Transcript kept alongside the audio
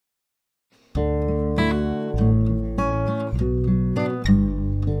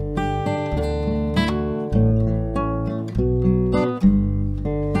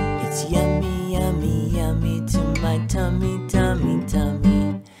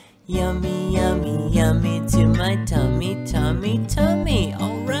Yummy, yummy, yummy to my tummy, tummy, tummy.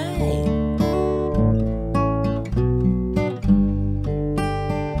 All right.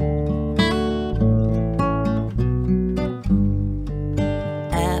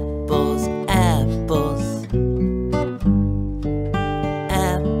 Apples, apples.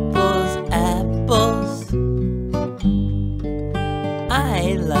 Apples, apples.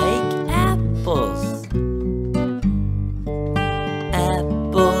 I like apples.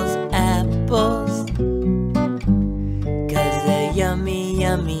 Apples, apples. 'Cause they're yummy,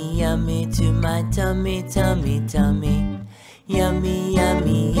 yummy, yummy to my tummy, tummy, tummy. Yummy,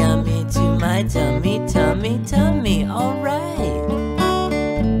 yummy, yummy to my tummy, tummy, tummy. All right.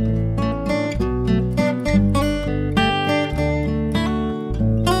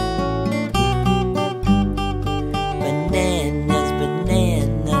 Bananas,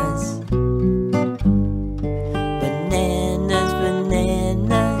 bananas. Bananas,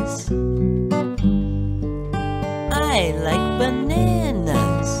 bananas. I like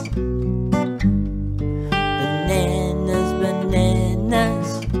bananas. Bananas, bananas.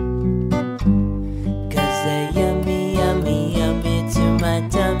 'Cause they're yummy, yummy, yummy to my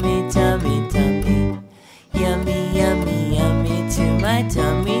tummy, tummy, tummy. Yummy, yummy, yummy to my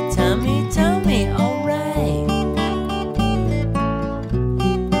tummy, tummy, tummy. All right.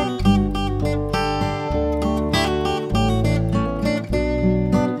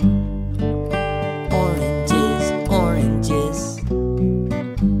 Oranges, oranges.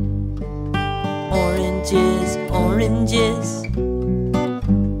 Oranges, oranges.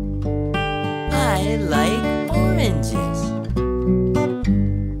 I like oranges.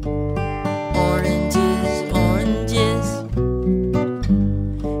 Oranges, oranges.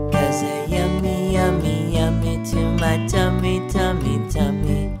 'Cause they're yummy, yummy, yummy to my tummy, tummy,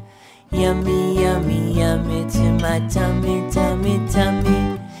 tummy. Yummy, yummy, yummy to my tummy, tummy, tummy.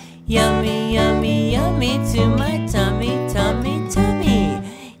 Yummy, yummy, yummy to my tummy, tummy, tummy.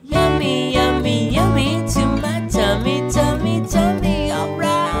 Yummy, yummy, yummy to my tummy, tummy, tummy. All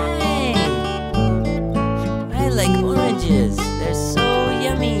right. I like oranges. They're so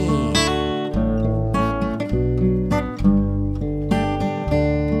yummy.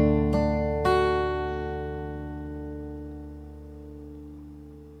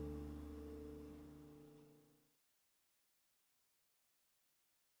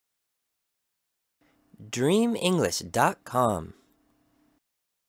 DreamEnglish.com